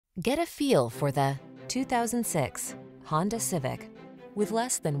Get a feel for the 2006 Honda Civic. With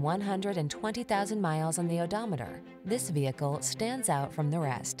less than 120,000 miles on the odometer, this vehicle stands out from the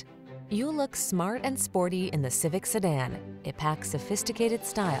rest. You'll look smart and sporty in the Civic sedan. It packs sophisticated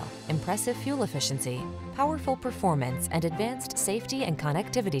style, impressive fuel efficiency, powerful performance, and advanced safety and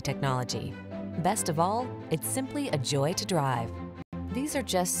connectivity technology. Best of all, it's simply a joy to drive. These are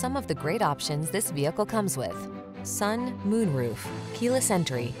just some of the great options this vehicle comes with: sun, moonroof, keyless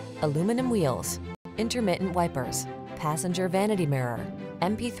entry, aluminum wheels, intermittent wipers, passenger vanity mirror,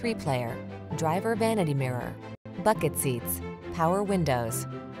 MP3 player, driver vanity mirror, bucket seats, power windows,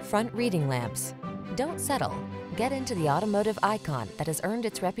 front reading lamps. Don't settle. Get into the automotive icon that has earned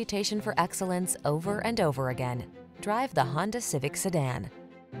its reputation for excellence over and over again. Drive the Honda Civic sedan.